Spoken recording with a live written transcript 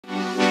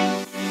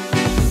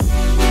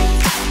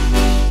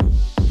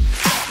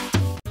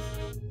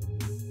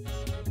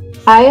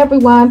Hi,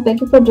 everyone. Thank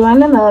you for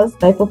joining us.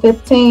 Faithful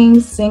 15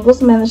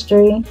 Singles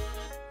Ministry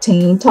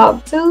Teen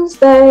Talk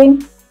Tuesday.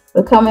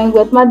 We're coming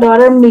with my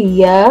daughter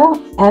Mia,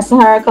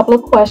 asking her a couple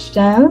of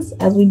questions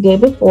as we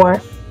did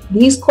before.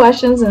 These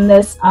questions in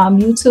this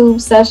YouTube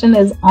session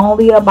is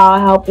only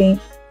about helping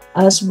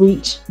us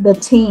reach the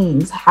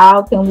teens.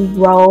 How can we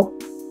grow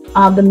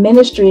the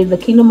ministry, the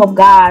kingdom of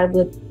God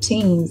with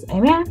teens?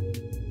 Amen.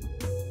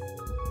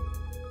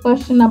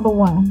 Question number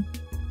one.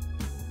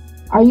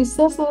 Are you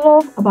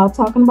sensitive about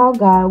talking about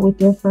God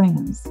with your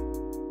friends?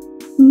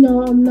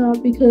 No, I'm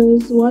not,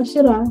 because why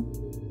should I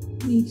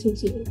be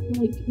sensitive?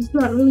 Like, it's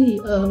not really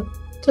a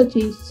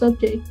touchy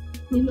subject,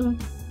 you know?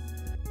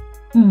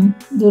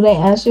 Do they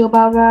ask you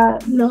about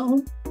God?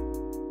 No.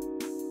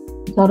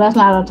 So that's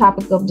not a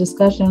topic of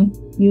discussion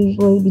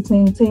usually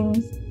between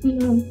teens?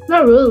 No,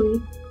 not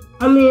really.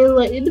 I mean,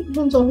 like, it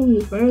depends on who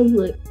you're friends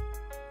with.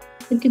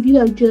 Like, if you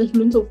have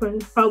judgmental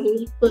friends,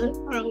 probably, but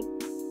I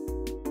don't.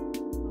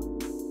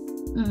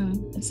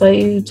 So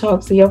you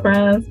talk to your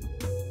friends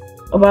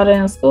about it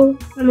in school?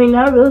 I mean,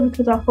 not really,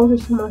 because I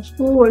focus on my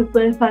schoolwork,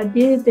 but if I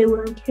did, they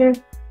wouldn't care.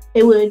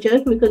 They wouldn't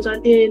judge me because I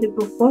did it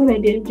before and they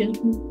didn't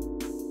judge me.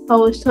 I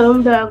always tell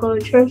them that I go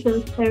to church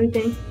and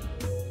everything.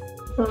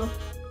 So.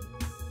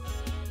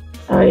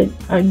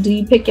 Or do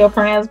you pick your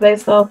friends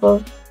based off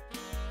of,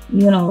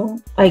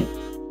 like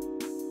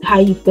how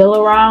you feel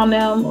around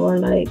them, or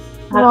like?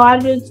 No, I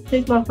just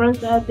pick my friends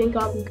that I think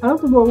I'll be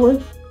comfortable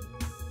with.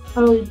 I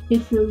don't really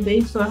pick them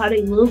based on how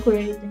they look or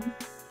anything.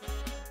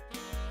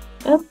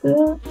 That's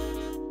good.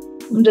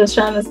 I'm just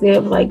trying to see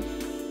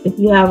if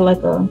you have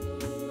like a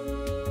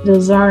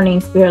discerning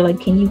spirit, like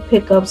can you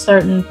pick up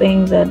certain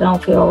things that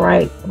don't feel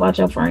right about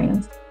your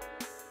friends?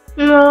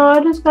 No,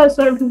 I just got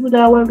certain people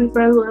that I want to be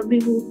friends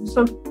with,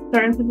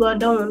 certain people I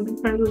don't want to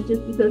be friends with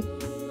just because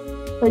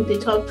like they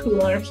talk too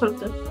long or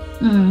something.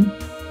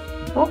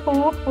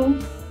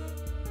 Okay.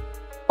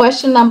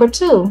 Question number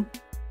 2.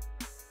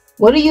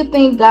 What do you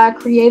think God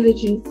created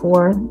you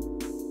for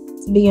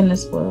to be in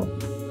this world?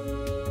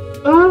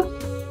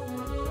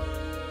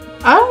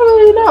 I don't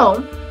really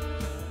know.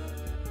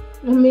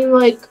 I mean,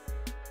 like,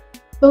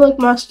 I feel like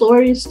my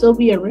story is still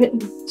being written,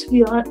 to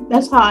be honest.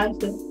 That's how I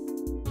feel.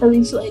 At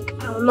least, like,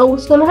 I don't know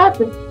what's gonna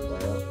happen.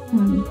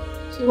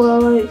 So,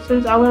 well, like,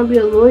 since I want to be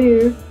a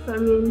lawyer, I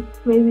mean,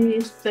 maybe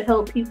it's to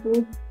help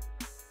people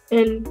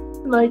and,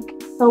 like,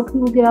 help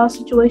people get out of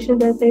situations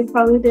that they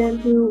probably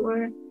didn't do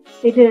or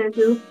they didn't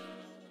do.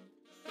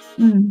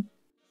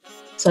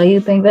 So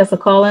you think that's a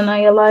calling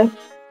on your life?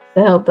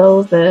 To help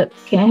those that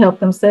can't help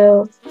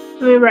themselves?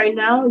 I mean, right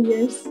now,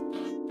 yes.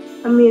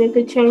 I mean, it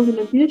could change in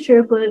the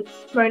future, but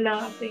right now,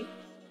 I think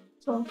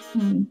so.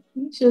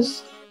 It's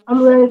just,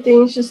 I'm letting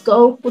things just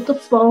go with the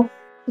flow,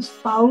 just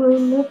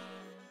following the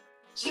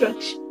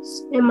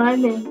instructions in my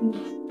manual.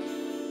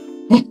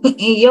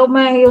 In your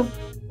manual,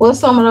 what's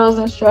some of those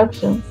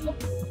instructions?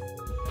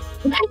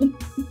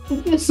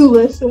 Just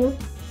listen,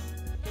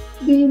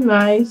 be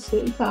nice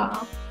and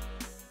calm.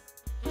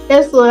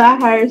 That's what I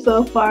heard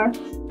so far.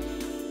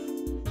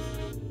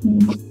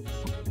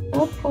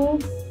 Okay.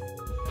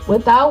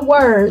 Without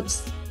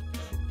words,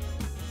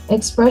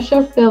 express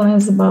your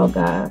feelings about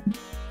God.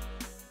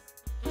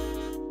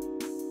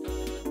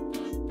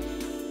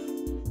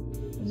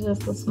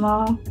 Just a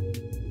smile.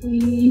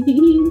 Wait,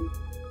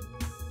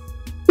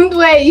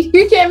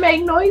 you can't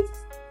make noise?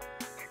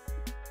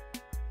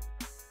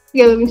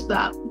 Yeah, let me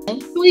stop.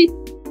 Please.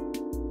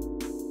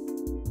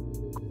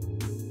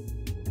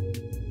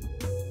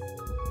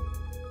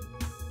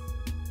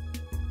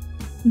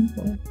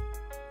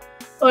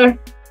 Okay.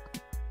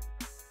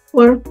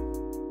 Or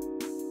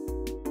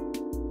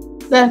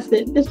that's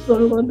it. This is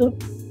what I'm gonna do.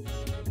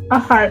 A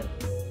heart.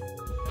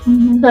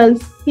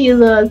 Because he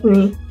loves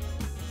me.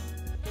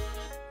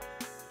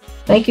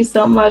 Thank you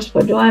so much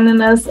for joining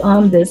us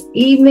on this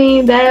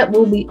evening. That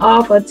will be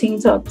all for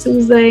Teen Talk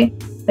Tuesday.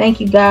 Thank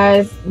you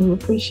guys. We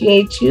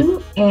appreciate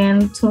you,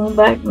 and tune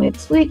back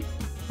next week.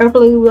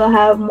 Hopefully we'll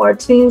have more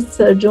teens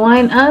to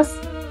join us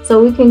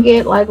so we can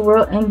get like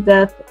real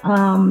in-depth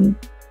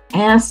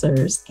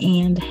answers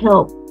and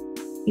help.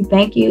 We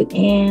thank you,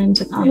 and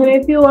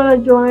if you want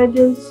to join,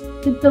 just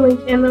hit the link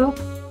in the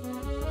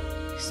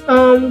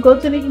go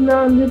to the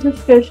email in the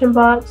description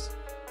box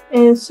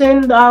and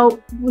send out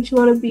what you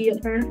want to be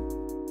or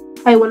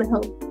how you want to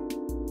help,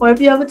 or if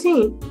you have a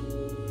team.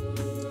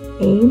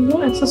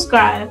 Amen. And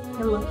subscribe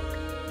and like.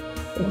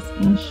 Yes,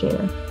 and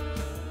share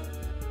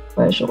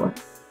for sure.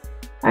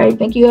 All right,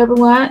 thank you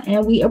everyone,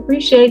 and we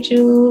appreciate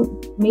you.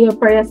 Mia,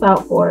 pray us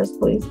out for us,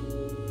 please.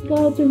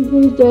 God, to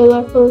this day,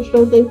 like for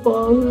sure they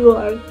fall who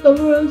are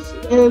cover us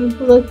and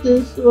let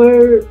this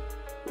word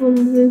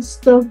and this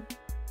stuff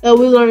that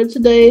we learned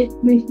today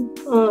be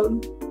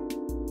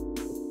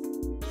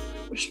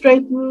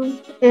strengthening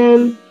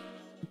and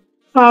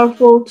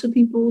powerful to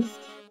people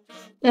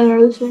that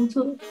are listening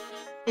to it.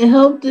 And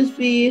help this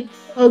be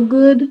a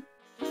good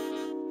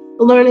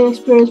learning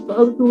experience for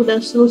other people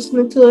that's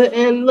listening to it,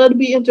 and let it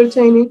be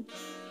entertaining.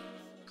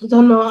 Because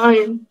I know I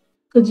am,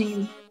 because of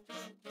you.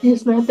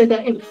 It's not that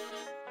I am.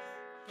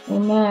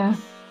 Amen.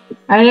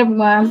 All right,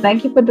 everyone.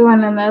 Thank you for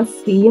joining us.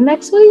 See you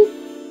next week.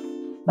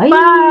 Bye.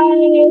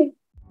 Bye.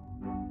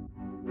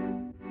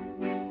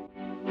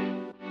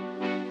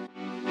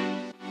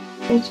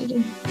 What you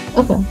do?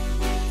 Okay.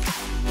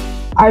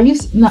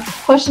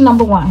 Question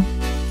number 1.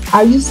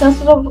 Are you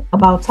sensitive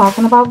about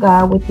talking about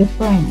God with your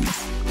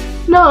friends?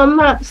 No, I'm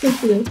not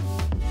sensitive.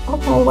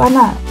 Okay, why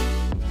not?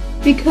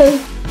 Because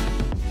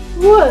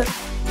what?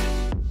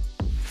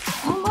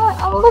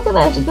 I'm looking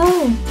at you. Go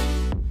ahead.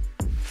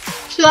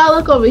 Should I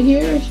look over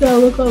here or should I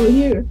look over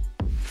here?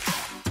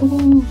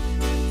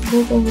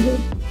 Look over here.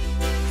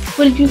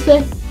 What did you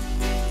say?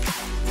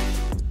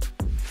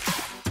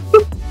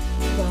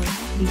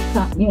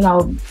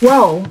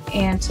 Grow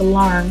and to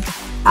learn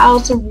how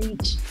to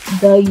reach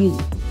the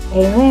youth.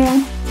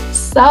 Amen.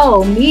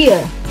 So,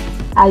 Mia,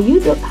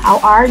 how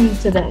are you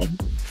today?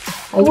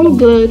 I'm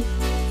good.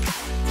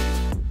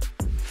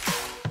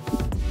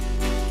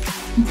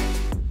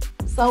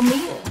 So,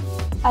 Mia,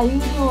 how you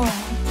doing?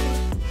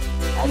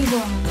 How you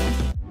doing, Mia?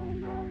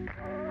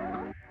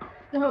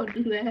 Don't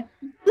do that.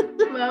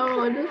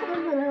 No, do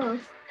something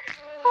else.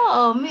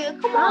 Oh, Mia,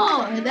 come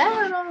on.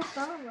 That don't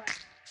sound right.